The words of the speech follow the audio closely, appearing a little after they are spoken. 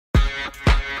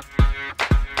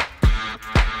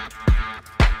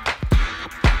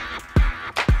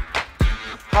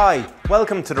Hi,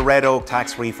 welcome to the Red Oak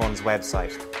Tax Refunds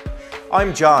website.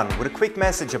 I'm John with a quick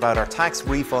message about our tax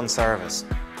refund service.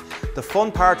 The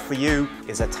fun part for you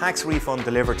is a tax refund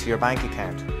delivered to your bank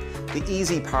account. The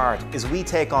easy part is we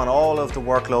take on all of the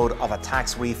workload of a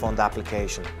tax refund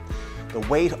application. The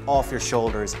weight off your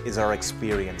shoulders is our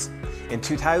experience. In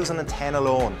 2010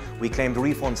 alone, we claimed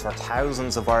refunds for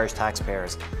thousands of Irish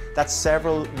taxpayers. That's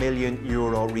several million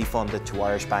euro refunded to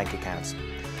Irish bank accounts.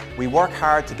 We work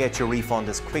hard to get your refund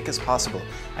as quick as possible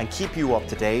and keep you up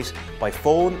to date by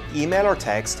phone, email or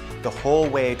text the whole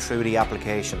way through the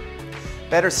application.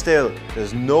 Better still,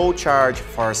 there's no charge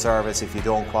for our service if you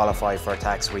don't qualify for a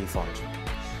tax refund.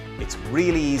 It's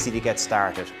really easy to get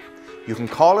started. You can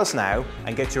call us now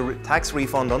and get your tax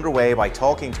refund underway by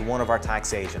talking to one of our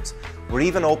tax agents. We're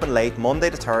even open late Monday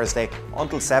to Thursday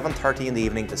until 7:30 in the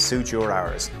evening to suit your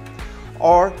hours.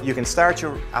 Or you can start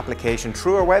your application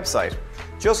through our website.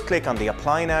 Just click on the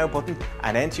Apply Now button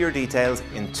and enter your details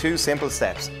in 2 simple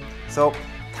steps. So,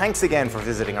 thanks again for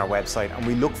visiting our website and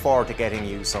we look forward to getting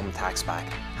you some tax back.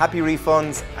 Happy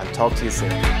refunds and talk to you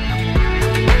soon.